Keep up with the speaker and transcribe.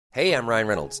Hey, I'm Ryan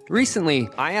Reynolds. Recently,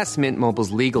 I asked Mint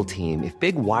Mobile's legal team if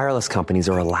big wireless companies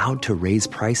are allowed to raise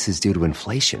prices due to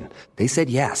inflation. They said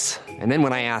yes. And then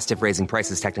when I asked if raising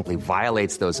prices technically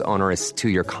violates those onerous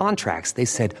two-year contracts, they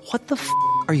said, "What the f***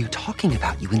 are you talking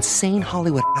about, you insane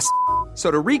Hollywood ass?" So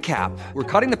to recap, we're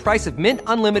cutting the price of Mint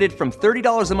Unlimited from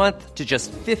 $30 a month to just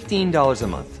 $15 a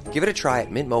month. Give it a try at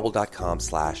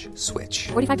mintmobile.com/switch.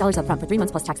 $45 up front for 3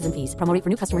 months plus taxes and fees. Promo rate for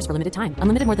new customers for limited time.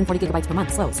 Unlimited more than 40 gigabytes per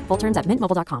month. Slows full terms at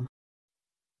mintmobile.com.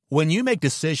 When you make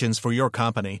decisions for your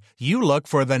company, you look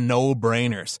for the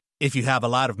no-brainers. If you have a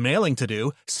lot of mailing to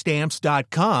do,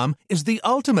 Stamps.com is the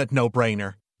ultimate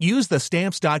no-brainer. Use the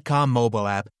Stamps.com mobile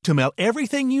app to mail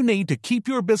everything you need to keep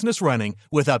your business running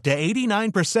with up to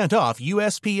 89% off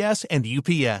USPS and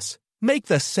UPS. Make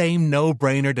the same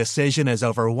no-brainer decision as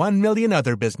over 1 million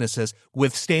other businesses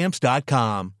with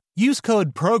Stamps.com. Use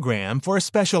code PROGRAM for a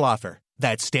special offer.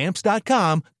 That's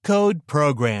Stamps.com, code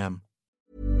PROGRAM.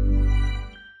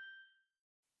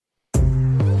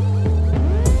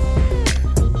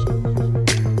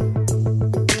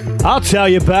 I'll tell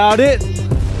you about it.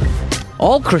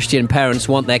 All Christian parents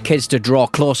want their kids to draw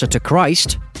closer to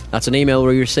Christ. That's an email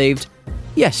we received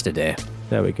yesterday.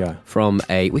 There we go.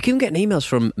 We keep getting emails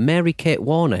from Mary Kate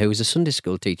Warner, who is a Sunday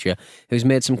school teacher, who's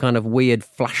made some kind of weird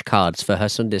flashcards for her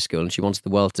Sunday school, and she wants the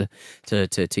world to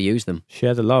use them.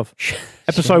 Share the love.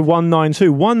 Episode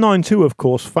 192. 192, of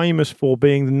course, famous for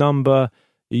being the number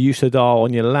you used to dial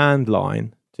on your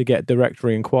landline to get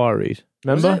directory inquiries.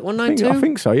 Remember? Was it 192? I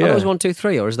think so, yeah. Oh, it was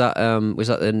 123, or was that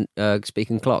the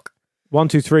speaking clock?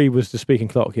 123 was the speaking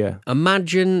clock, yeah.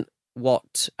 Imagine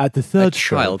what at the third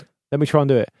child. Stroke, let me try and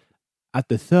do it. At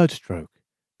the third stroke,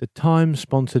 the time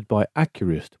sponsored by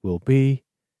Accurist will be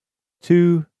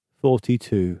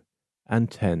 2:42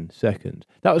 and 10 seconds.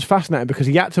 That was fascinating because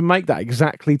he had to make that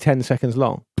exactly 10 seconds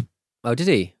long. Oh, did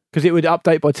he? Because it would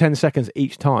update by 10 seconds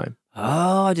each time.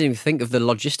 Oh, I didn't even think of the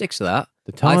logistics of that.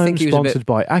 The time sponsored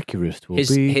by Accurist will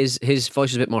be... His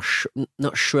voice was a bit more,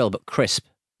 not shrill, but crisp.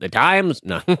 The times...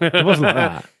 No. It wasn't like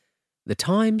that. The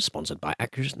time sponsored by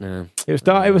Accurist... No. It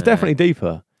was definitely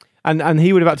deeper. And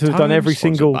he would have had to have done every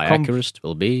single Accurist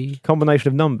will be combination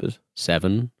of numbers.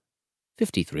 7,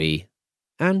 53,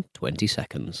 and 20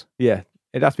 seconds. Yeah,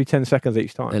 it'd have to be 10 seconds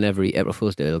each time. And every April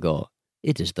Fool's Day, they'll go,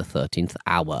 "It is the 13th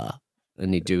hour."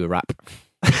 And he'd do a rap.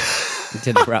 He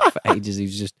did a rap for ages. He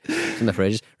was just in there for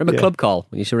ages. Remember Club Call,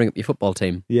 when you used to ring up your football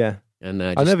team? Yeah. And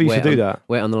I never used to do that.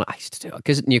 Wait on the line. I used to do it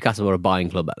because Newcastle were a buying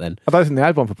club back then. I don't think they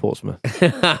had one for Portsmouth.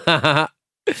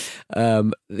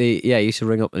 He used to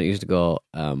ring up and he used to go,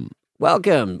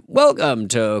 welcome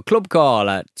to Club Call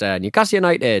at Newcastle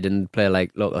United, and play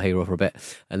like local hero for a bit,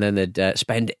 and then they'd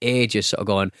spend ages sort of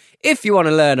going, if you want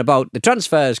to learn about the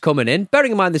transfers coming in,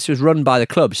 bearing in mind this was run by the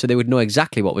club, so they would know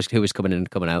exactly who was coming in and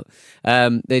coming out,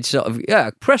 they'd sort of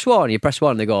press 1, you press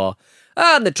 1, they go,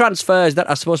 and the transfers that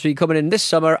are supposed to be coming in this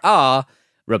summer are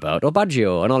Roberto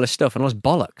Baggio and all this stuff, and all this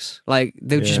bollocks. Like,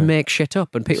 they would just make shit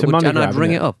up, and people would, and I'd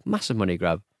ring it up. Massive money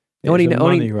grab. Only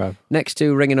grab. Next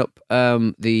to ringing up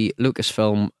the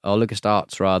Lucasfilm, or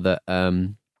LucasArts rather,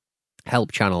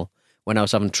 help channel when I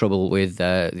was having trouble with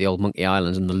the old Monkey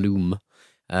Islands and the Loom,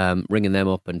 ringing them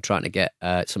up and trying to get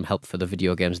some help for the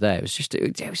video games there. It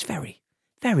was very,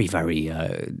 very, very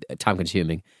time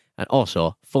consuming. And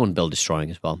also, phone bill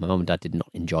destroying as well. My mum and dad did not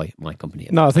enjoy my company.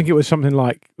 No, I think it was something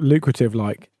like lucrative,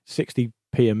 like 60p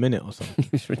a minute or something.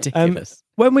 It was ridiculous.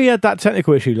 When we had that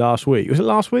technical issue last week, was it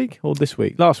last week or this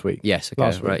week? Last week. Yes, okay,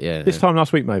 last week. Right, yeah. This time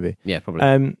last week, maybe. Yeah,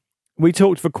 probably. We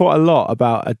talked for quite a lot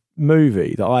about a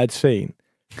movie that I had seen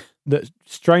that,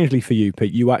 strangely for you,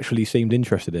 Pete, you actually seemed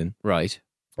interested in. Right.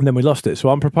 And then we lost it. So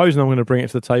I'm proposing I'm going to bring it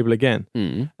to the table again.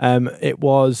 It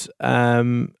was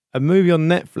a movie on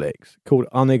Netflix called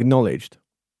Unacknowledged.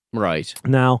 Right.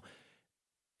 Now,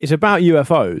 it's about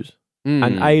UFOs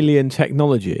and alien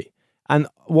technology. And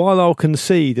while I'll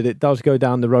concede that it does go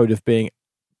down the road of being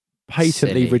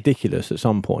patently ridiculous at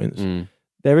some points,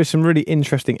 there is some really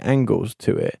interesting angles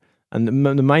to it. And the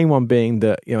main one being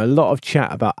that, a lot of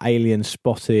chat about alien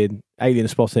spotting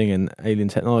and alien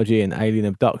technology and alien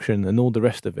abduction and all the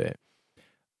rest of it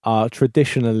are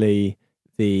traditionally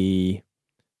the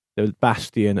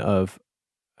bastion of,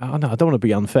 I don't want to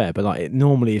be unfair, but like, it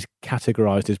normally is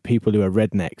categorized as people who are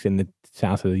rednecks in the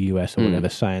south of the US or whatever,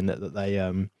 saying that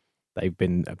they've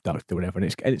been abducted or whatever, and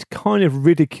it's kind of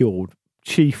ridiculed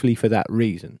chiefly for that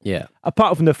reason. Yeah.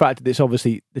 Apart from the fact that it's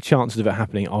obviously the chances of it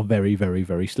happening are very, very,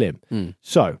 very slim.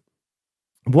 So,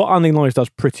 what Unacknowledged does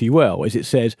pretty well is it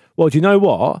says, well, do you know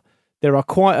what? There are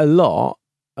quite a lot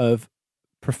of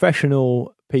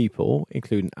professional people,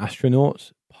 including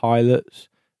astronauts, pilots,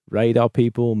 radar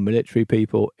people, military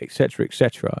people,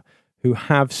 etc., who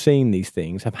have seen these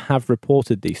things, have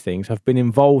reported these things, have been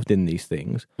involved in these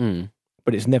things,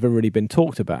 but it's never really been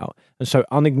talked about. And so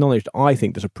Unacknowledged, I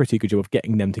think, does a pretty good job of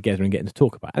getting them together and getting to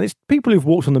talk about it. And it's people who've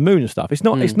walked on the moon and stuff. It's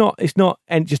not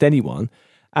just anyone.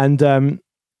 And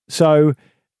so,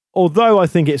 although I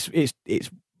think it's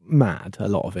mad, a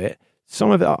lot of it,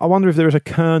 some of it, I wonder if there is a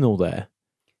kernel there.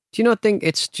 Do you not think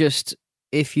it's just,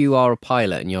 if you are a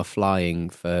pilot and you're flying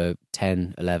for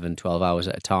 10, 11, 12 hours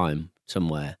at a time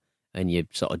somewhere, and you're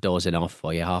sort of dozing off,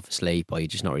 or you're half asleep, or you're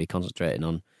just not really concentrating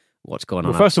on what's going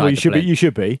on. Well, first of all, you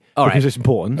should be all because right. it's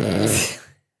important.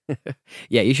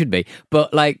 Yeah, you should be.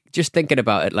 But like, just thinking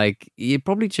about it, like, you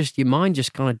probably just, your mind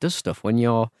just kind of does stuff when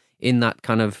you're in that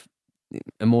kind of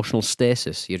emotional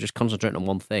stasis. You're just concentrating on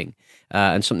one thing,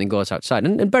 and something goes outside.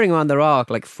 And bearing in mind, there are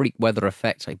like freak weather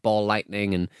effects, like ball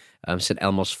lightning and St.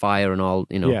 Elmo's fire and all,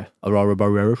 aurora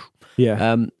borealis.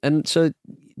 Yeah. And so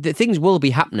the things will be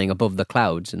happening above the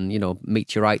clouds, and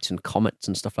meteorites and comets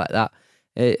and stuff like that.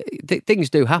 Things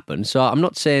do happen. So I'm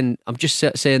just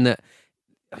saying that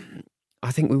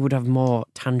I think we would have more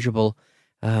tangible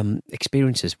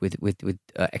experiences with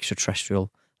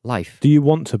extraterrestrial life. Do you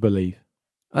want to believe?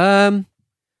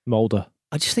 Mulder.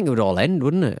 I just think it would all end,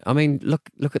 wouldn't it? I mean,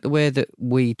 look at the way that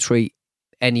we treat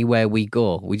anywhere we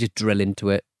go. We just drill into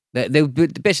it. They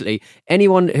would basically,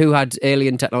 anyone who had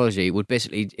alien technology it would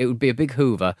be a big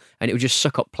Hoover, and it would just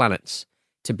suck up planets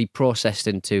to be processed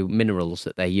into minerals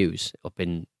that they use up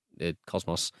in the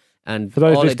cosmos. And for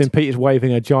those listening, Peter's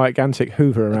waving a gigantic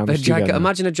Hoover around the studio.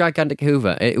 Imagine a gigantic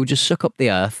Hoover. It would just suck up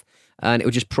the Earth, and it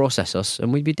would just process us,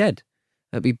 and we'd be dead.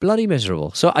 It'd be bloody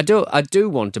miserable. So I do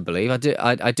want to believe.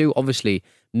 I do obviously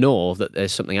know that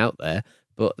there's something out there,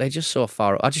 but they're just so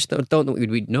far. I just don't think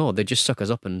we'd know. They'd just suck us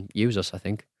up and use us, I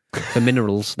think, for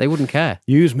minerals. They wouldn't care.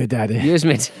 Use me, daddy. Use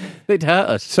me. They'd hurt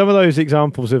us. Some of those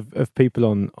examples of people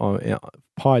on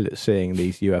pilots seeing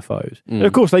these UFOs. And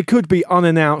of course, they could be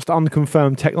unannounced,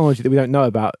 unconfirmed technology that we don't know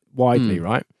about widely,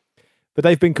 right? But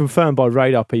they've been confirmed by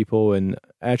radar people and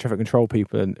air traffic control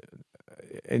people and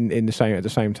at the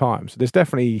same time. So there's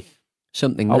definitely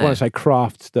something I want to say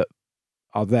crafts that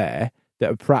are there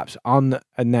that are perhaps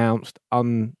unannounced,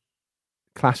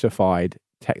 unclassified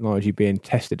technology being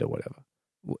tested or whatever.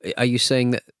 Are you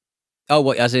saying that? Oh,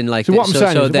 what? As in, like,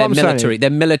 they're military. They're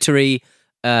military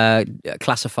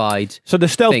classified. So the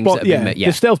stealth bomber,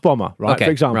 the stealth bomber, right? Okay,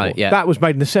 for example, right, yeah. that was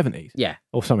made in the 70s,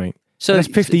 or something. So that's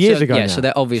 50 years ago. Yeah, now. so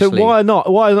they're obviously. So why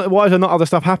not? Why is there not other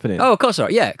stuff happening? Oh, of course there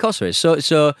are. Yeah, of course there is.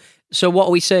 So what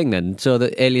are we saying then? So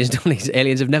that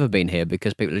aliens have never been here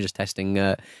because people are just testing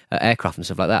aircraft and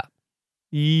stuff like that.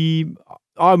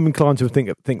 I'm inclined to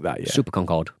think that. Yeah, Super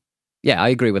Concorde. Yeah, I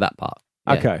agree with that part.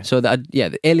 Yeah. Okay. So that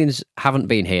the aliens haven't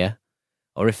been here,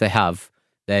 or if they have,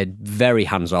 they're very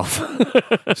hands off.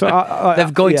 So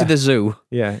they've gone to the zoo,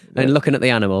 and looking at the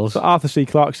animals. So Arthur C.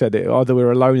 Clarke said that either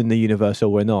we're alone in the universe or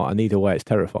we're not, and either way, it's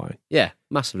terrifying. Yeah,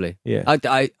 massively. Yeah.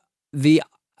 I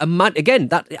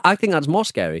think that's more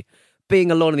scary.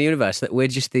 Being alone in the universe, that we're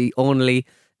just the only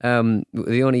Earth,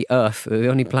 the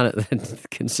only planet that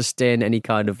can sustain any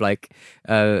kind of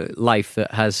life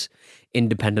that has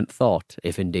independent thought,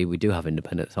 if indeed we do have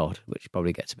independent thought, which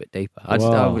probably gets a bit deeper.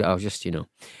 I'll just,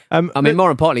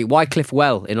 more importantly, Wycliffe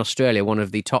Well in Australia, one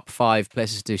of the top 5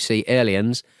 places to see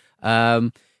aliens.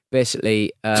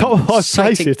 Basically, top 5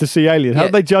 places to see aliens. How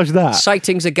do they judge that?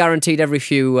 Sightings are guaranteed every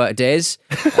few days.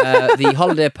 The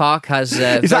holiday park has.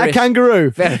 Is that a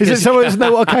kangaroo? Is it someone who doesn't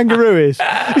know what a kangaroo is?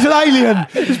 It's an alien.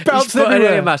 It's bounced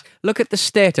everywhere. Look at the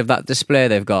state of that display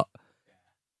they've got.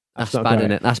 That's bad,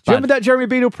 isn't it? That's bad. Do you remember that Jeremy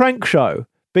Beadle prank show?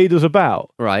 Beadle's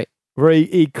About? Right. Where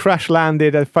he crash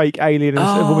landed a fake alien in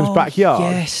a woman's backyard.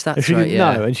 Yes, that's and she right. didn't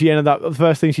know, and she ended up. Do you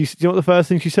know what the first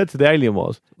thing she said to the alien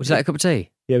was? Was that a cup of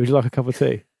tea? Yeah, would you like a cup of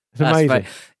tea? It's amazing. Right.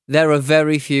 There are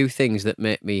very few things that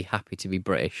make me happy to be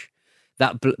British.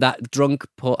 That drunk,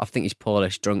 I think he's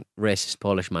Polish, drunk racist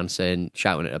Polish man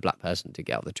shouting at a black person to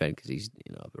get out of the train because he's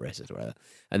a racist or whatever,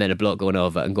 and then a bloke going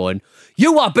over and going,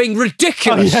 "You are being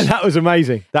ridiculous." Oh, yeah, that was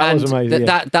amazing. That was amazing.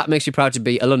 That makes you proud to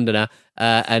be a Londoner,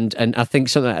 and I think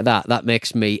something like that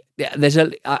makes me.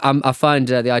 I find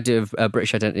the idea of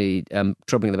British identity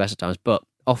troubling at the best of times, but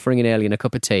offering an alien a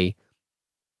cup of tea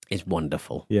is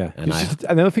wonderful. Yeah. And the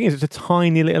other thing is, it's a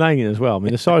tiny little alien as well. I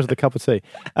mean, the size of the cup of tea.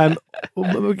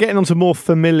 We're getting on to more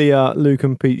familiar Luke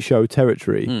and Pete show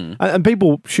territory. And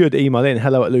people should email in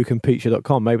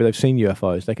hello@lukeandpeteshow.com. Maybe they've seen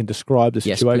UFOs. They can describe the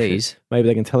situation. Yes, please. Maybe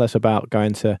they can tell us about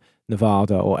going to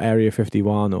Nevada or Area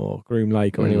 51 or Groom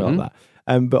Lake or anywhere like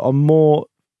that. But on more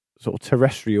sort of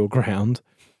terrestrial ground,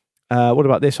 what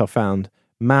about this I found?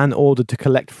 Man ordered to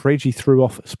collect fridge he threw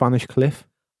off Spanish cliff.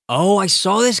 Oh, I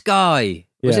saw this guy.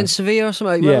 Was it in Sevilla or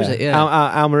something? Where was it? Yeah.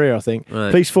 Almeria, I think.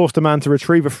 Right. Police forced a man to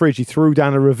retrieve a fridge he threw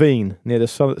down a ravine near the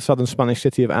southern Spanish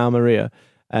city of Almeria.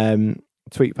 A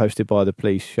tweet posted by the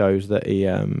police shows that he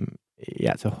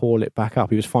had to haul it back up.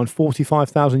 He was fined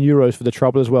 €45,000 for the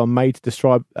trouble as well, made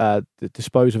to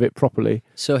dispose of it properly.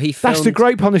 So that's the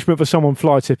great punishment for someone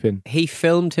fly tipping. He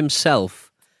filmed himself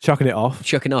chucking it off.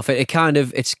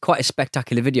 It's quite a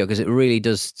spectacular video because it really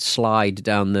does slide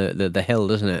down the hill,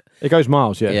 doesn't it? It goes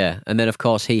miles, yeah. Yeah, and then of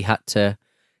course he had to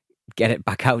get it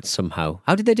back out somehow.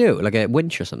 How did they do it? Like a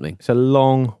winch or something? It's a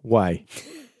long way.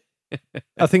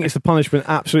 I think it's the punishment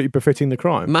absolutely befitting the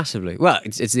crime. Massively. Well,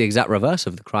 it's the exact reverse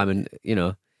of the crime, and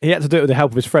he had to do it with the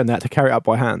help of his friend. They had to carry it up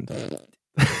by hand.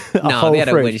 No, they had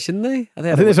a winch, didn't they? I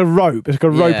think there's a rope. There's a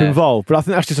rope involved, but I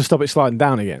think that's just to stop it sliding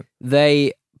down again.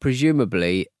 They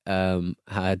presumably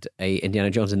had a Indiana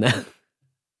Jones in there.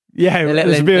 Yeah,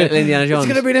 little Indiana Jones.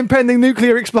 It's going to be an impending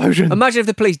nuclear explosion. Imagine if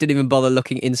the police didn't even bother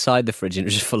looking inside the fridge and it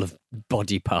was just full of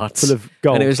body parts, full of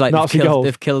gold. And it was like Nazi gold.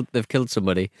 They've killed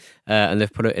somebody, and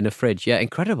they've put it in a fridge. Yeah,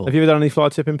 incredible. Have you ever done any fly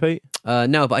tipping, Pete?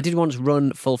 No, but I did once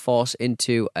run full force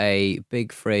into a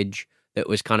big fridge that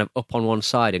was kind of up on one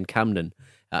side in Camden.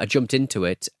 I jumped into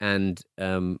it and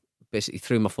basically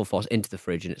threw my full force into the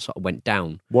fridge, and it sort of went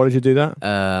down. Why did you do that?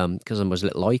 Because I was a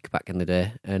little like back in the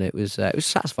day, and it was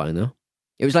satisfying though.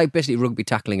 It was like basically rugby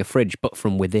tackling a fridge, but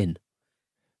from within.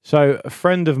 So a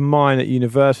friend of mine at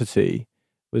university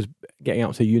was getting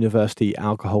up to university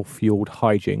alcohol-fueled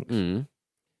hijinks,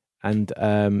 and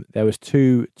there was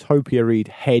 2 topiary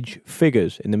hedge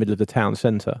figures in the middle of the town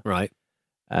centre. Right.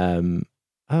 I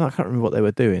can't remember what they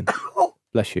were doing.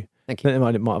 Bless you. Thank you. They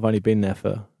might have only been there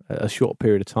for a short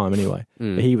period of time anyway.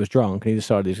 But he was drunk and he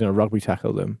decided he was going to rugby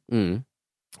tackle them.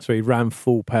 So he ran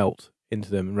full pelt into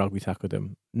them and rugby tackled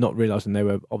them, not realising they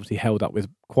were obviously held up with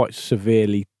quite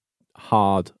severely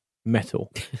hard metal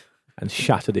and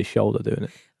shattered his shoulder doing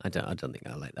it. I don't think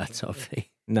I like that sort of thing.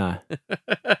 No.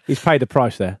 He's paid the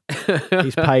price there.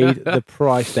 He's paid the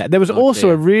price there. There was also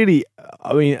a really,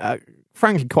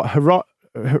 frankly, quite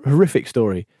horrific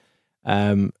story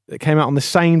that came out on the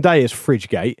same day as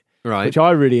Fridgegate, right, which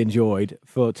I really enjoyed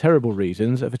for terrible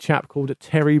reasons, of a chap called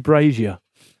Terry Brazier.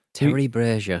 Terry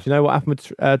Brazier. Do you know what happened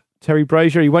with Terry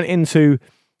Brazier? He went into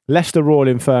Leicester Royal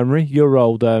Infirmary, your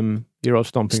old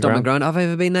stomping ground. Have I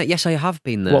ever been there? Yes, I have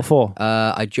been there. What for?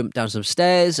 I jumped down some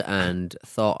stairs and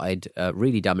thought I'd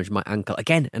really damaged my ankle.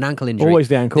 Again, an ankle injury. Always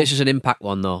the ankle. This was an impact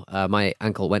one though. My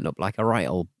ankle went up like a right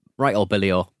old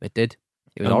billy-o. It did.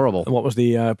 It was horrible. And what was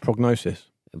the prognosis?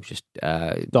 It was just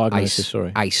diagnosis.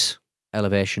 Ice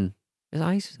elevation. Is it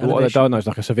ice? What are they diagnosed?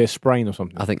 Like a severe sprain or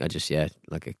something? I think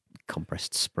like a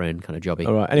compressed sprain kind of jobby.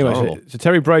 All right. Anyway, so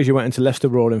Terry Brazier went into Leicester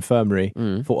Royal Infirmary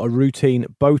for a routine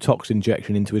Botox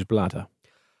injection into his bladder.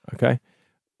 Okay.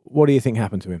 What do you think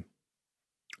happened to him?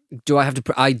 Do I have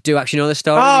to? I do actually know the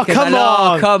story. Oh, come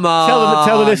on! Come on!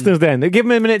 Tell the listeners then. Give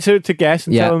them a minute to guess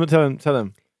and tell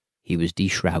them. He was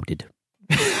deshrouded.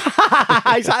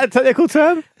 Is that a technical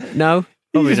term? No,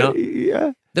 probably not.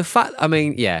 Yeah. The fact. I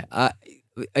mean, yeah. I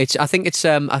think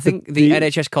the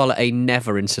NHS call it a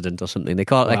never incident or something. They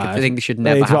call it like a thing that should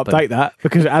never happen. They need to update that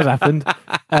because it has happened.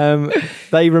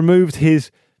 They removed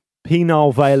his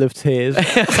penile veil of tears.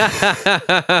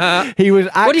 He was.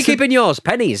 What do you keep in yours?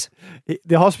 Pennies.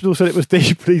 The hospital said it was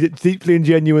deeply and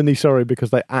genuinely sorry because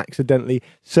they accidentally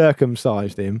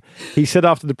circumcised him. He said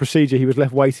after the procedure he was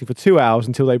left waiting for 2 hours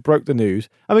until they broke the news.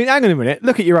 I mean, hang on a minute.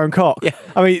 Look at your own cock. Yeah.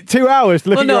 I mean, 2 hours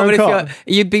to look at your own cock.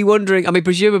 You'd be wondering. I mean,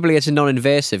 presumably it's a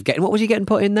non-invasive. What was he getting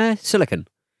put in there? Silicone.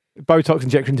 Botox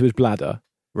injection into his bladder.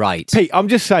 Right. Pete, I'm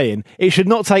just saying, it should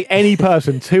not take any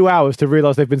person 2 hours to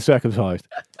realise they've been circumcised.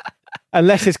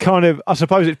 Unless it's kind of, I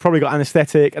suppose it's probably got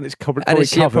anaesthetic and it's probably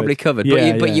covered. Yeah, probably covered.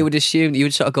 But you would assume, you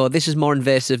would sort of go, this is more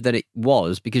invasive than it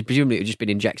was, because presumably it would just be an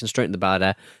injection straight in the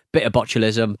bladder, bit of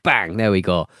botulism, bang, there we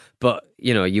go. But,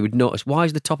 you would notice, why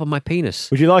is the top of my penis?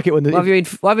 Would you like it when why have you been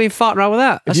farting around with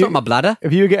that? That's not my bladder.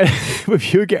 If you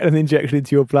were getting an injection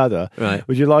into your bladder, right,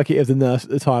 would you like it if the nurse at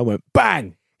the time went,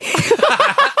 bang!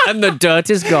 And the dirt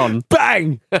is gone.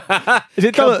 Bang! Is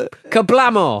it done?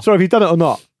 Kablamo! Sorry, have you done it or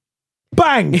not?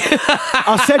 Bang!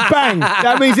 I said bang.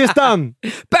 That means it's done.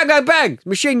 Bang, bang, bang.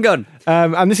 Machine gun.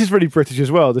 And this is really British as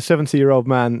well. The 70-year-old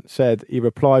man said he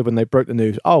replied when they broke the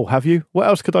news, "Oh, have you? What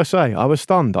else could I say? I was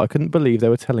stunned. I couldn't believe they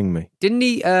were telling me." Didn't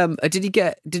he?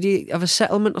 Did he have a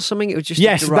settlement or something? It was just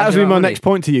yes. That was my next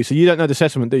point to you. So you don't know the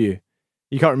settlement, do you?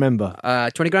 You can't remember.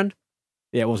 20 grand.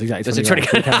 Yeah, it was exactly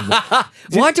 20 grand.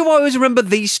 Why do I always remember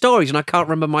these stories and I can't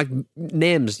remember my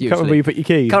names? Usually? Can't remember where you put your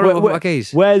keys. Can't remember my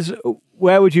keys.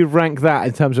 Where would you rank that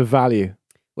in terms of value?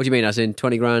 What do you mean? As in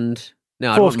 20 grand?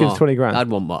 No, foreskin's 20 grand. I'd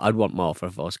want more for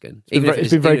a foreskin.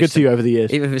 It's been very good to you over the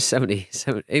years. Even if it's 70,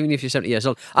 even if you're 70 years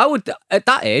old, I would at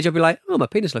that age I'd be like, oh, my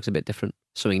penis looks a bit different.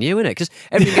 Something new in it, because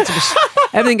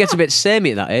everything gets a bit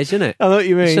samey at that age, doesn't it? I know what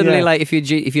you mean. Suddenly, like if you're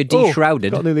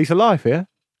deshrouded, got a new lease of life here.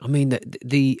 I mean,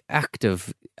 the act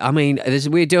of,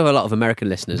 we do have a lot of American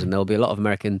listeners, and there'll be a lot of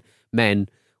American men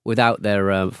without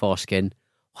their foreskin.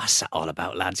 What's that all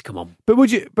about, lads? Come on. But would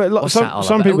you? But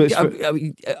some people.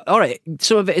 All right,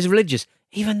 some of it is religious.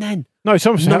 Even then, no.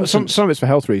 Some of it's for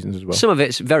health reasons as well. Some of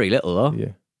it's very little though.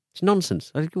 Yeah, it's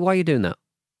nonsense. Why are you doing that?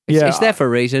 It's there for a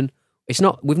reason. It's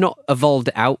not. We've not evolved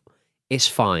it out. It's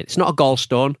fine. It's not a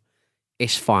gallstone.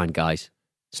 It's fine, guys.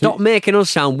 Stop making us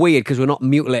sound weird because we're not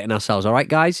mutilating ourselves. All right,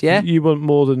 guys. Yeah. You want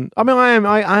more than? I mean,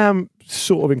 I am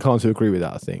sort of inclined to agree with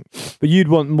that. I think, but you'd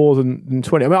want more than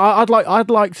 20. I mean, I'd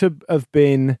like to have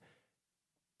been.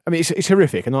 I mean, it's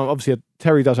horrific, and obviously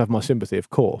Terry does have my sympathy, of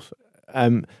course.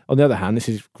 On the other hand, this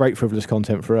is great frivolous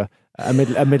content for a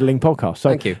middling podcast.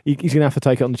 So thank you. He's going to have to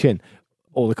take it on the chin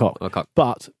or the cock. Or the cock.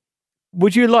 But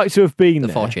would you like to have been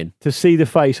there fortune to see the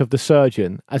face of the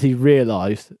surgeon as he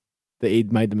realised that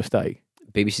he'd made the mistake?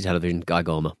 BBC Television, Guy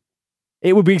Gormer.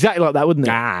 It would be exactly like that, wouldn't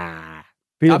it?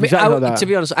 To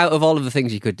be honest, out of all of the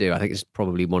things you could do, I think it's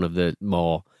probably one of the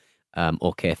more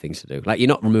okay things to do. Like, you're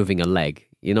not removing a leg.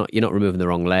 You're not removing the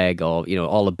wrong leg, or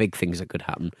all the big things that could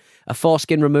happen. A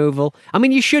foreskin removal. I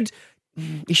mean, you should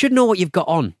know what you've got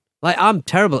on. Like, I'm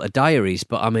terrible at diaries,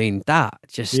 but I mean that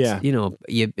just you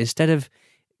instead of,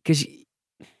 because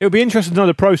it would be interesting to know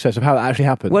the process of how that actually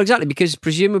happened. Well, exactly, because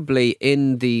presumably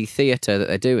in the theatre that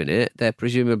they're doing it, they're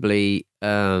presumably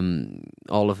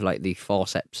all of like the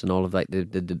forceps and all of like the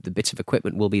bits of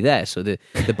equipment will be there. So the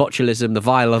botulism, the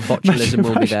vial of botulism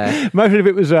will be there. Imagine if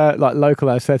it was like local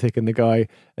anaesthetic and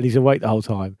he's awake the whole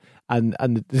time, and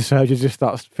the surgeon just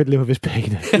starts fiddling with his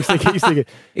penis. He's thinking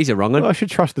he's a wrong one. I should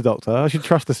trust the doctor. I should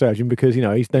trust the surgeon because he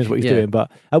knows what he's doing.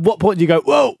 But at what point do you go,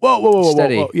 whoa,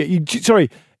 steady? Whoa. Yeah, sorry.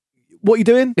 What are you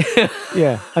doing?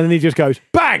 Yeah. And then he just goes,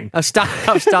 bang! I've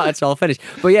started, so I'll finish.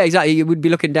 But yeah, exactly. You would be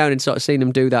looking down and sort of seeing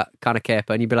them do that kind of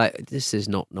caper, and you'd be like, this is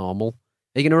not normal.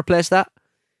 Are you going to replace that?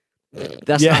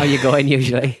 That's not how you go in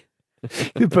usually.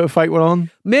 You put a fake one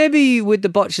on? Maybe with the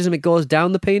botulism, it goes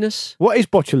down the penis. What is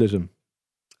botulism?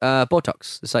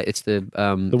 Botox. It's the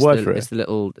word for it. It's the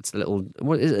little.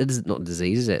 What is it? It's not a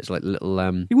disease, is it? It's like little.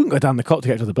 You wouldn't go down the cock to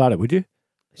get to the bladder, would you?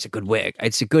 It's a good way.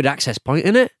 It's a good access point,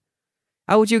 isn't it?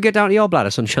 How would you get down to your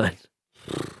bladder, sunshine?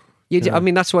 I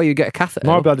mean, that's why you get a catheter.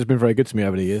 My bladder's been very good to me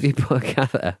over the years. You put a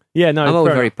catheter. Yeah, no. I'm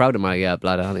always very proud of my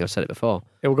bladder. I think I've said it before.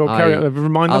 It will go carry on.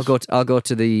 Remind us. I'll go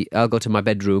to my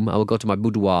bedroom. I will go to my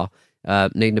boudoir,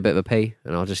 needing a bit of a pee,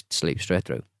 and I'll just sleep straight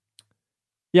through.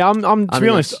 Yeah, to be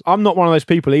honest, I'm not one of those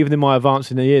people, even in my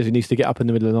advancing years, who needs to get up in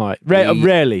the middle of the night.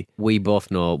 Rarely. We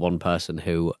both know one person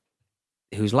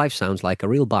whose life sounds like a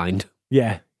real bind.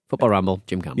 Yeah. Football ramble,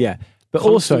 Jim Campbell. Yeah. But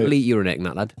constantly also, urinating,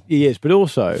 that lad. He is, but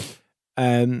also,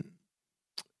 I've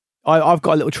got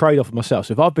a little trade-off for myself.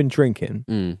 So if I've been drinking,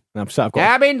 and I've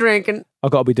been drinking,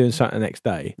 I've got to be doing something the next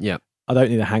day. Yeah, I don't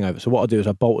need a hangover. So what I do is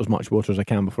I bolt as much water as I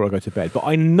can before I go to bed. But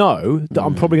I know that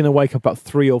I'm probably going to wake up about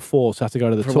 3 or 4 to have to go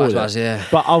to the toilet. Yeah.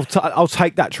 But I'll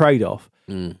take that trade-off.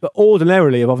 But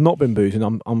ordinarily, if I've not been boozing,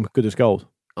 I'm good as gold.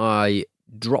 I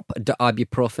drop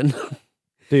ibuprofen.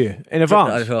 Do you in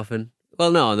advance? Ibuprofen.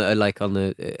 Well, no, like on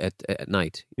at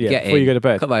night. Yeah, before you go to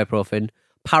bed. Cut ibuprofen.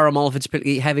 Paramol if it's a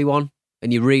pretty heavy one,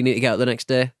 and you really need to get out the next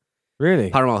day. Really?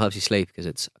 Paramol helps you sleep because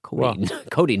it's codeine.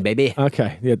 Codeine, baby.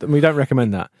 Okay, yeah, we don't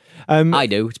recommend that. I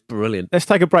do. It's brilliant. Let's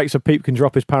take a break so Pete can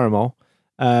drop his Paramol,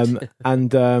 and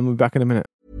we'll be back in a minute.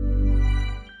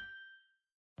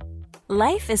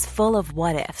 Life is full of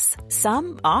what-ifs.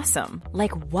 Some awesome,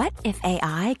 like what if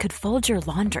AI could fold your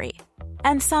laundry?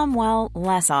 And some, well,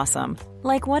 less awesome.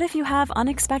 Like what if you have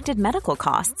unexpected medical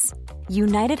costs?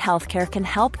 United Healthcare can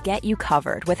help get you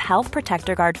covered with Health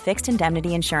Protector Guard fixed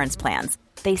indemnity insurance plans.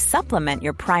 They supplement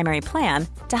your primary plan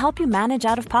to help you manage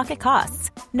out-of-pocket costs.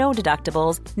 No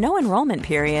deductibles, no enrollment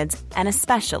periods, and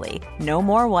especially no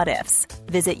more what-ifs.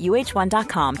 Visit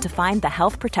uh1.com to find the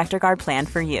Health Protector Guard plan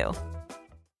for you.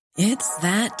 It's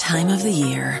that time of the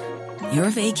year. Your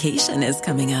vacation is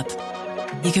coming up.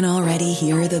 You can already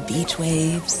hear the beach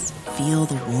waves, feel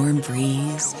the warm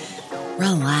breeze,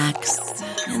 relax,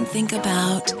 and think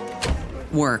about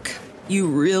work. You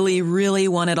really, really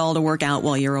want it all to work out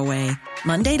while you're away.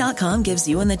 Monday.com gives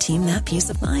you and the team that peace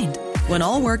of mind. When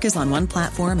all work is on one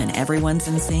platform and everyone's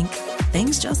in sync,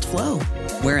 things just flow.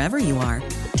 Wherever you are,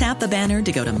 tap the banner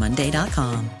to go to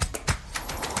Monday.com.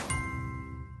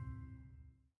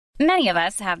 Many of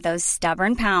us have those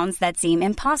stubborn pounds that seem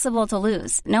impossible to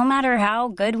lose, no matter how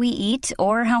good we eat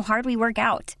or how hard we work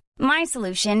out. My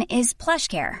solution is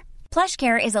PlushCare.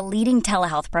 PlushCare is a leading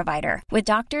telehealth provider with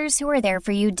doctors who are there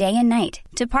for you day and night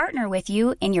to partner with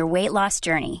you in your weight loss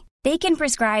journey. They can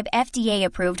prescribe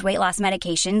FDA-approved weight loss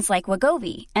medications like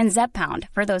Wegovy and Zepbound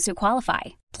for those who qualify.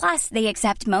 Plus, they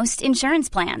accept most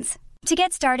insurance plans. To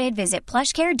get started, visit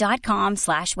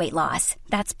plushcare.com/weightloss.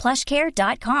 That's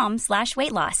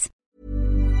plushcare.com/weightloss.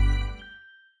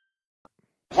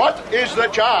 What is the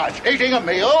charge? Eating a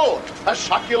meal? A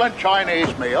succulent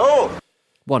Chinese meal?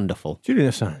 Wonderful.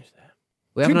 Julian Assange.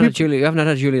 We haven't had a Julian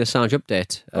Assange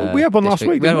update. We had one last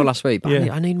week. We had one last week. But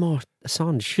Yeah. I need more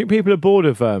Assange. Do you think people are bored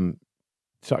of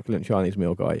succulent Chinese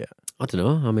meal guy yet? I don't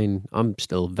know. I mean, I'm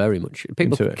still very much.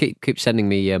 People Into it. keep sending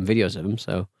me videos of them.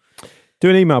 So Do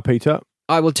an email, Peter.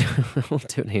 I will do. I'll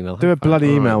do an email. Do a bloody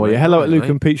email, will you? Hello at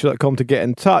lukeandpeach.com to get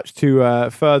in touch to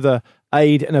further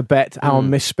aid and abet our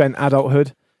misspent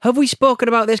adulthood. Have we spoken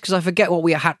about this? Because I forget what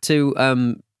we had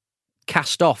to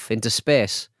cast off into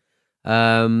space.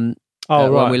 When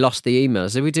we lost the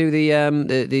emails. Did we do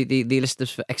the list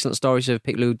of excellent stories of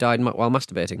people who died while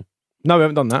masturbating? No, we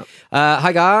haven't done that.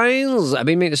 Hi guys, I've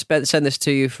been meaning to send this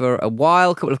to you for a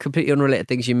while. A couple of completely unrelated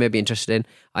things you may be interested in.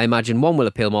 I imagine one will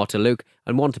appeal more to Luke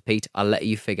and one to Pete. I'll let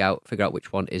you figure out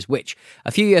which one is which. A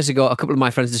few years ago, a couple of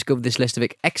my friends discovered this list of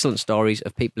excellent stories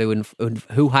of people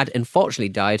who had unfortunately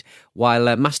died while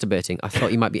masturbating. I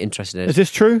thought you might be interested in it. Is this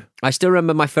true? I still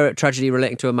remember my favourite tragedy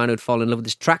relating to a man who'd fallen in love with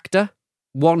his tractor,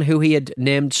 one who he had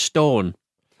named Stone.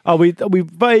 Oh, we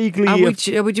vaguely...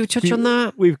 Would you touch on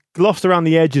that? We've glossed around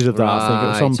the edges of that, I think,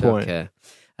 at some point. Okay.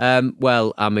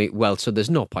 So there's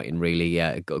no point in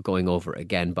really going over it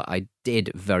again, but I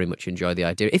did very much enjoy the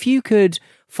idea. If you could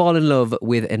fall in love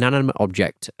with an inanimate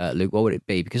object, Luke, what would it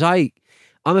be? Because I'm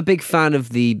a big fan of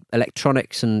the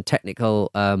electronics and technical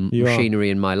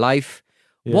machinery in my life.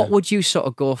 Yeah. What would you sort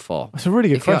of go for? That's a really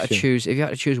good question. If you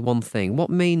had to choose one thing, what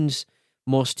means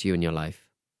most to you in your life?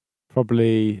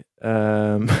 Probably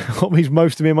what means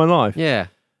most to me in my life. Yeah.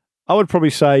 I would probably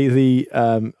say the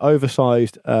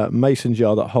oversized mason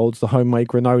jar that holds the homemade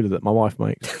granola that my wife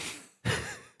makes.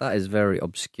 That is very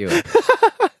obscure.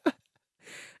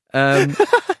 How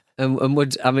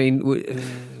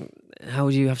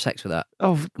would you have sex with that?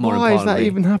 Oh, why is that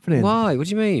even happening? Why? What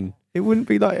do you mean? It wouldn't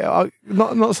be like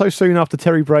not so soon after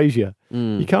Terry Brazier.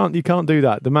 You can't do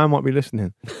that. The man might be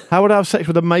listening. How would I have sex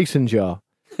with a mason jar?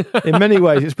 In many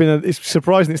ways, it's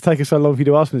surprising it's taken so long for you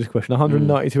to ask me this question.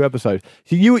 192 episodes.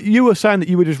 So you were saying that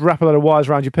you would just wrap a load of wires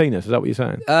around your penis. Is that what you're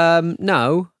saying?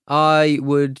 No, I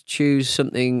would choose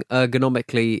something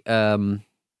ergonomically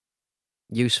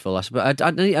useful. I suppose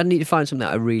I need to find something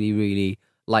that I really, really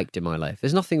liked in my life.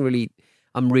 There's nothing really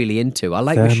I'm really into. I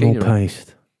like machinery.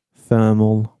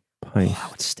 Thermal paste. Oh,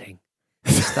 that would sting.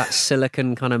 It's that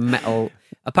silicon kind of metal.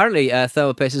 Apparently,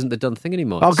 thermal paste isn't the done thing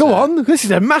anymore. Oh, go on. This is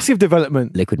a massive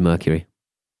development. Liquid mercury.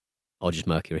 Or just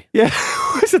mercury. Yeah.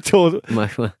 It's a tour.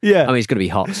 Yeah. I mean, it's going to be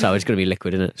hot, so it's going to be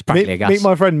liquid, isn't it? It's practically a gas. Meet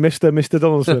my friend, Mr.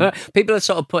 Donaldson. People are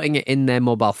sort of putting it in their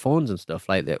mobile phones and stuff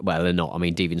like that. Well, they're not. I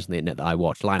mean, Deviant's on the internet that I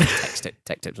watch. Linus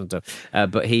tech tips and stuff.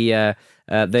 But he... so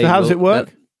how does it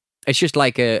work? It's just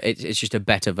like it's just a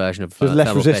better version of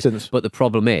less resistance. But the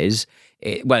problem is,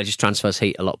 it just transfers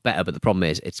heat a lot better. But the problem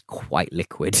is, it's quite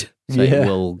liquid, so it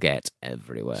will get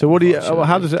everywhere. So what do you?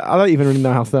 How does it? I don't even really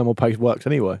know how thermal paste works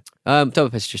anyway.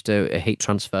 Thermal paste is just a heat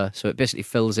transfer, so it basically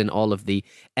fills in all of the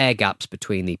air gaps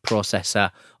between the processor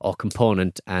or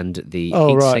component and the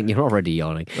heat sink. You're already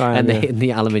yawning, and the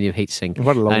aluminium heat sink,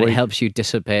 and it helps you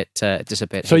dissipate.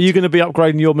 So you're going to be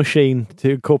upgrading your machine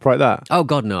to incorporate that? Oh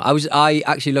God, no! I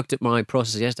actually looked at my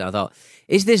processor yesterday. I thought,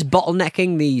 is this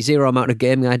bottlenecking the zero amount of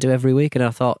gaming I do every week? And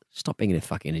I thought, stop being a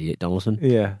fucking idiot, Donaldson.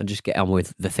 Yeah, and just get on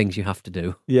with the things you have to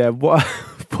do. Yeah. What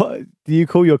do you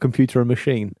call your computer a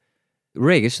machine?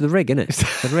 Rig. It's the rig, isn't it?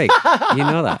 It's the rig. You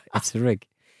know that. It's the rig.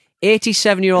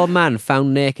 87-year-old man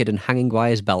found naked and hanging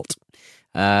by his belt.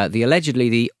 Allegedly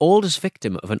the oldest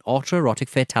victim of an autoerotic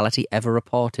fatality ever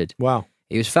reported. Wow.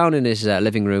 He was found in his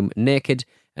living room naked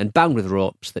and bound with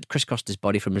ropes that crisscrossed his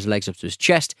body from his legs up to his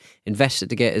chest.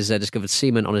 Investigators discovered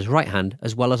semen on his right hand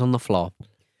as well as on the floor.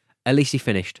 At least he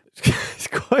finished. It's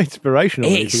quite inspirational.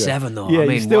 87 though. Yeah, I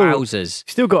mean, wowzers.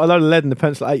 Still got a load of lead in the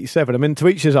pencil at 87. I mean, to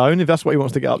each his own. If that's what he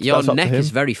wants to get up to, your neck is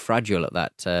very fragile at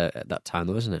that time,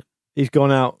 though, isn't it? He's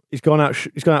gone out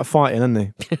fighting, hasn't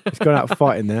he? He's gone out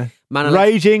fighting there.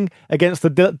 Raging against the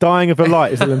dying of a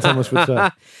light, as Dylan Thomas would say.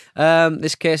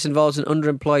 This case involves an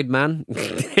underemployed man in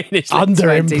his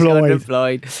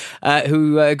underemployed,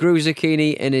 who grew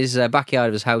zucchini in his backyard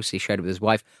of his house he shared with his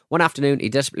wife. One afternoon, he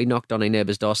desperately knocked on a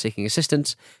neighbour's door seeking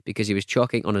assistance because he was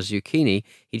choking on a zucchini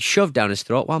he'd shoved down his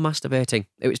throat while masturbating.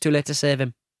 It was too late to save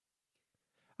him.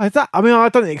 I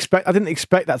didn't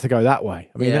expect that to go that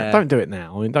way. I mean, don't do it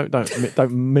now. I mean,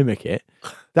 don't mimic it.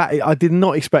 I did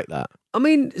not expect that. I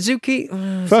mean,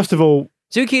 zucchini. First of all,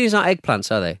 zucchinis aren't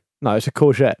eggplants, are they? No, it's a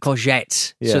courgette.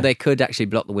 Courgettes. Yeah. So they could actually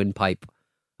block the windpipe.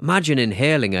 Imagine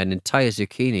inhaling an entire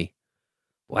zucchini.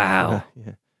 Wow.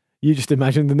 Yeah. You just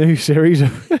imagine the new series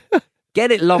of. Get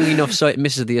it long enough so it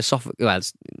misses the esophagus. Well,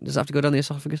 does it have to go down the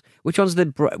esophagus? Which one's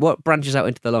what branches out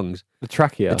into the lungs? The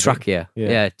trachea. The trachea.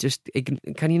 Yeah. Just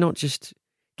can you not just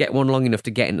get one long enough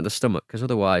to get into the stomach? Because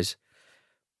otherwise,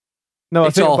 no,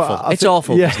 it's awful. It's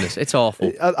awful business. It's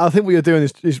awful. I think what you're doing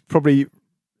is probably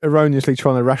erroneously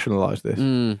trying to rationalise this.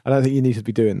 I don't think you need to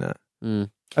be doing that.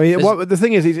 I mean, the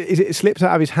thing is it slips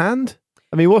out of his hand.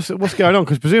 I mean, what's going on?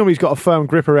 Because presumably he's got a firm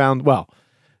grip around. Well.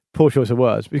 Poor choice of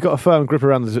words. But he's got a firm grip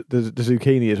around the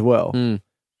zucchini as well.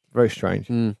 Very strange.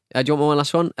 Do you want one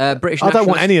last one? British. I don't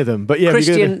want any of them, but yeah.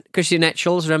 Christian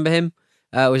Etchells, remember him?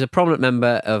 Was a prominent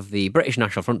member of the British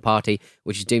National Front Party,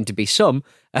 which is deemed by some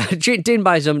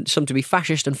to be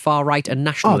fascist and far right and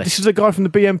nationalist. Oh, this is a guy from the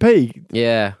BNP.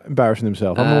 Yeah, embarrassing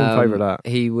himself. I'm all in favour of that.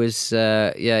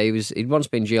 He'd once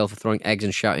been jailed for throwing eggs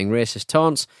and shouting racist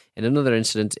taunts. In another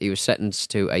incident, he was sentenced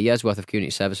to a year's worth of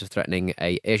community service for threatening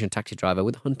a Asian taxi driver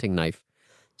with a hunting knife.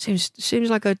 Seems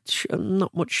like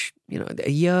not much,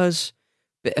 a year's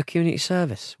bit of community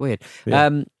service. Weird.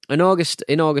 Yeah. In August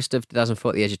of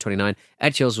 2004, at the age of 29,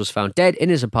 Etchells was found dead in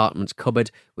his apartment's cupboard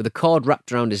with a cord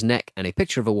wrapped around his neck and a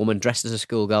picture of a woman dressed as a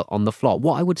schoolgirl on the floor.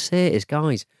 What I would say is,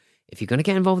 guys, if you're going to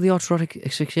get involved with the autoerotic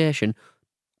asphyxiation,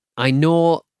 I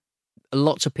know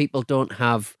lots of people don't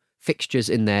have fixtures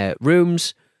in their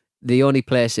rooms. The only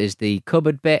place is the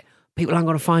cupboard bit. People aren't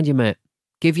going to find you, mate.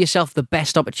 Give yourself the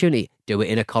best opportunity. Do it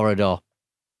in a corridor.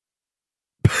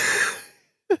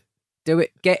 Do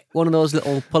it. Get one of those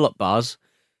little pull-up bars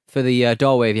for the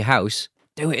doorway of your house.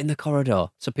 Do it in the corridor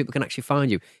so people can actually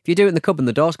find you. If you do it in the cupboard and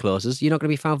the doors closes, you're not going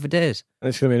to be found for days. And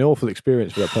it's going to be an awful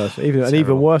experience for that person. An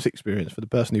even worse experience for the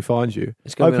person who finds you.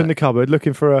 Open the cupboard,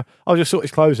 looking for I'll just sort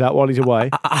his clothes out while he's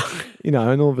away. And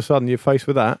all of a sudden you're faced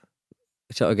with that.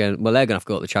 So again, they're going to have to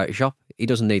go to the charity shop. He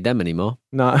doesn't need them anymore.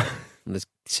 No. And there's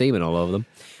semen all over them.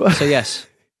 So yes,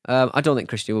 I don't think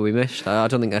Christian will be missed. I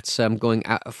don't think that's going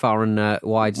out far and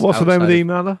wide. What's the name of the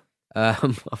emailer?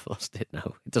 I've lost it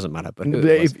now. It doesn't matter. But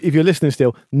if you're listening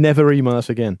still, never email us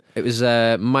again. It was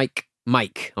Mike.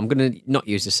 I'm going to not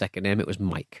use the second name. It was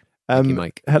Mike. Thank you,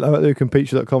 Mike.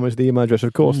 hello@lukeandpeach.com is the email address,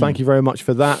 of course. Thank you very much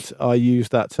for that. I use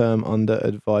that term under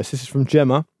advice. This is from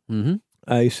Gemma. Mm-hmm.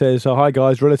 He says, hi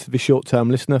guys, relatively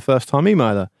short-term listener, first-time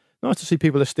emailer. Nice to see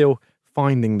people are still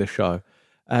finding the show.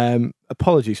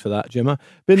 Apologies for that, Gemma.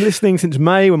 Been listening since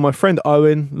May when my friend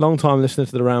Owen, long-time listener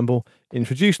to The Ramble,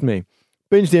 introduced me.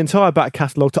 Binged the entire back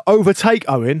catalogue to overtake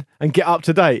Owen and get up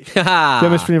to date.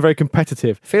 Gemma's feeling very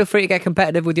competitive. Feel free to get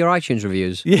competitive with your iTunes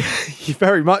reviews. Yeah,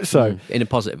 very much so. In a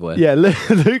positive way. Yeah,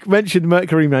 Luke mentioned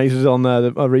Mercury mazes on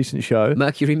a recent show.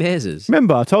 Mercury mazes?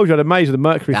 Remember, I told you I had a maze with a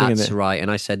Mercury thing in it. That's right,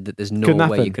 and I said that there's no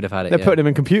way you could have had it. They're putting them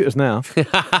in computers now.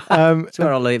 That's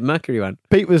where all the Mercury went.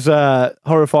 Pete was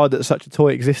horrified that such a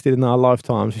toy existed in our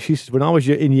lifetimes. She says, when I was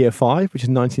in year 5, which is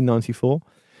 1994,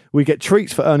 we get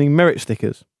treats for earning merit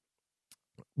stickers.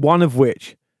 One of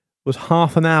which was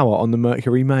half an hour on the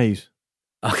Mercury maze.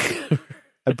 A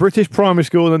British primary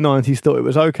school in the 90s thought it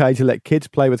was okay to let kids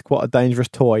play with quite a dangerous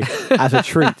toy as a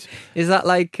treat. Is that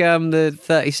like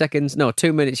the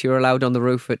 2 minutes you were allowed on the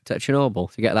roof at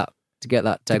Chernobyl to get that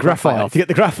graphite off? To get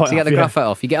the graphite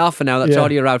off. You get half an hour, that's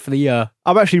all you're allowed for the year.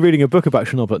 I'm actually reading a book about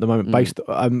Chernobyl at the moment based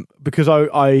because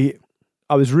I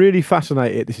was really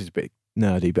fascinated. This is a bit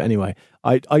nerdy, but anyway,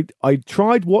 I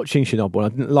tried watching Chernobyl and I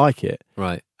didn't like it.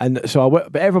 Right. And so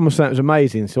but everyone was saying it was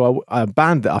amazing, so I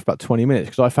abandoned it after about 20 minutes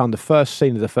because I found the first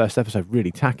scene of the first episode really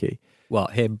tacky.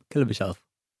 What, him killing himself?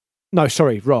 No,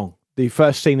 sorry, wrong. The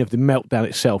first scene of the meltdown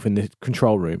itself in the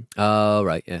control room. Oh,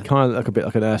 right, yeah. Kind of like a bit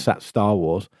like an ersatz Star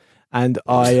Wars. And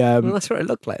I... well, that's what it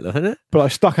looked like, though, isn't it? But I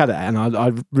stuck at it and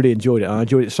I really enjoyed it. And I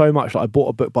enjoyed it so much that I bought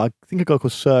a book by, I think, a guy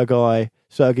called Sergei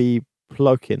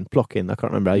Plokin, I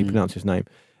can't remember how you pronounce his name,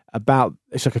 about,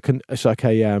 it's like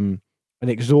an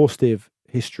exhaustive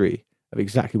history of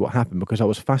exactly what happened because I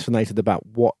was fascinated about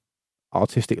what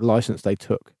artistic license they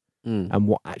took and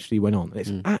what actually went on.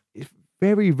 And it's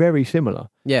very, very similar.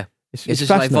 Yeah. It's just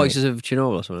like fascinating. Voices of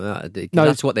Chernobyl or something like that. No,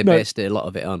 That's what they based a lot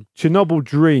of it on. Chernobyl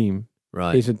Dream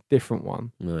Right. is a different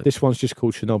one. Right. This one's just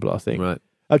called Chernobyl, I think. Right.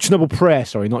 Chernobyl Prayer,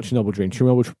 sorry, not Chernobyl Dream.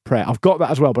 Chernobyl Prayer. I've got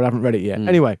that as well, but I haven't read it yet.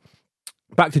 Anyway,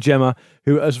 back to Gemma,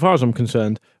 who, as far as I'm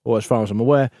concerned, or as far as I'm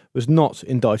aware, was not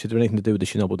indicted or anything to do with the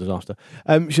Chernobyl disaster.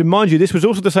 Should mind you, this was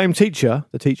also the same teacher,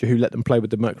 the teacher who let them play with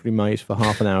the mercury maze for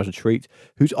half an hour as a treat,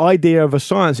 whose idea of a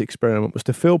science experiment was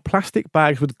to fill plastic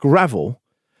bags with gravel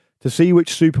to see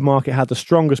which supermarket had the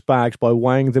strongest bags by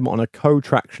weighing them on a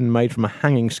co-traction made from a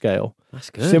hanging scale. That's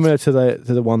good. Similar to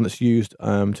the one that's used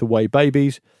to weigh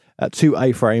babies. 2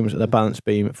 A-frames and a balance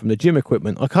beam from the gym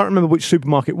equipment. I can't remember which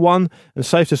supermarket won, and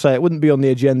safe to say it wouldn't be on the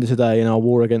agenda today in our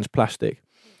war against plastic.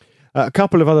 A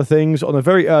couple of other things. On a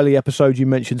very early episode, you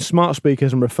mentioned smart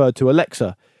speakers and referred to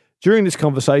Alexa. During this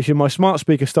conversation, my smart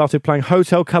speaker started playing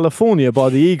Hotel California by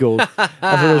the Eagles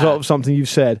as a result of something you've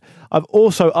said. I've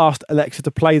also asked Alexa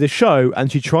to play the show,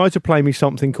 and she tried to play me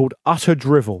something called Utter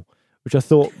Drivel, which I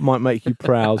thought might make you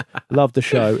proud. Love the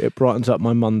show. It brightens up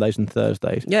my Mondays and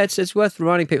Thursdays. Yeah, it's worth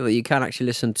reminding people that you can actually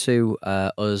listen to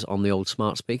us on the old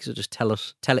smart speakers. So just tell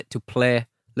it to play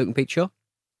Luke and Pete Show.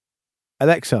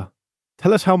 Alexa,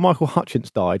 tell us how Michael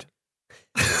Hutchence died.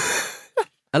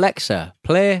 Alexa,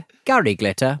 play Gary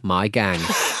Glitter, My Gang.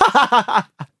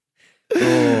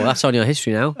 Oh, that's on your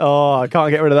history now. Oh, I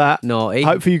can't get rid of that. Naughty.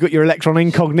 Hopefully you've got your Electron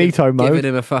Incognito mode. Giving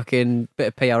him a fucking bit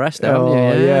of PRS there, Oh,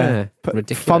 haven't you? yeah.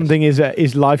 Ridiculous. Funding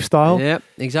his lifestyle. Yeah,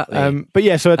 exactly. But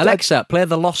yeah, so Alexa, play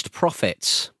The Lost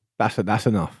Prophets. That's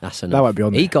enough. That's enough. That won't be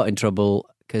on there. He got in trouble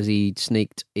because he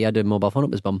had a mobile phone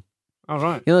up his bum. All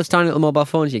right. You know those tiny little mobile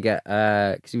phones you get?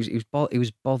 Because he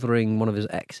was bothering one of his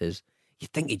exes.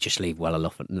 You'd think he'd just leave well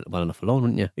enough alone,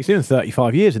 wouldn't you? He's in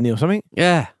 35 years, isn't he, or something?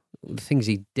 Yeah, the things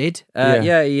he did.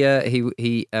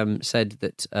 He said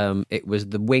that it was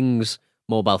the Wings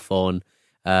mobile phone,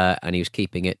 and he was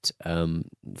keeping it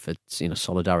for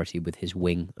solidarity with his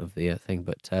wing of the thing.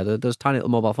 But those tiny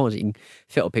little mobile phones that you can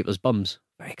fit up people's bums,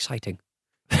 very exciting.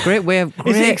 Great way of.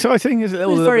 Is it exciting? Is it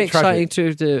It's very exciting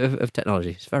of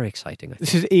technology. It's very exciting.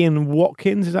 This is Ian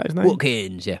Watkins, is that his name?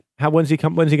 Watkins, yeah. When's he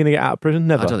going to get out of prison?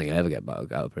 Never. I don't think he'll ever get out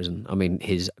of prison. I mean,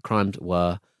 his crimes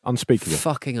were unspeakable.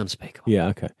 Fucking unspeakable. Yeah,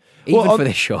 okay. Even for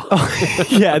this show.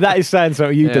 Yeah, that is saying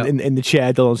something you've done in the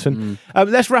chair, Donaldson.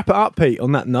 Let's wrap it up, Pete,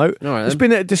 on that note. All right, it's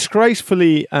been a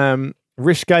disgracefully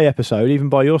risque episode, even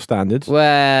by your standards.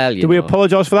 Well, do we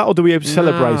apologise for that, or do we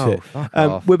celebrate it? Fuck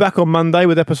off. We're back on Monday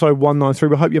with episode 193.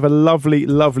 We hope you have a lovely,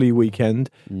 lovely weekend.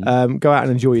 Go out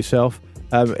and enjoy yourself.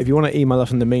 If you want to email us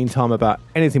in the meantime about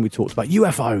anything we talked about,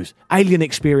 UFOs, alien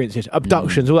experiences,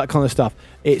 abductions, all that kind of stuff,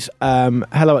 it's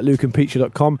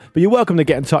hello@lukeandpeacher.com. But you're welcome to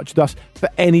get in touch with us for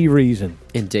any reason.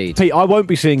 Indeed. Pete, I won't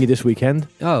be seeing you this weekend.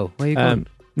 Oh, where are you going?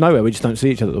 Nowhere, we just don't see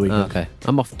each other at the weekend. Okay.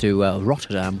 I'm off to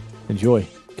Rotterdam. Enjoy.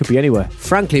 Could be anywhere.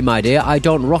 Frankly, my dear, I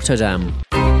don't Rotterdam.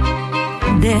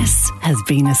 This has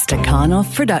been a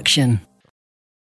Stakhanov production.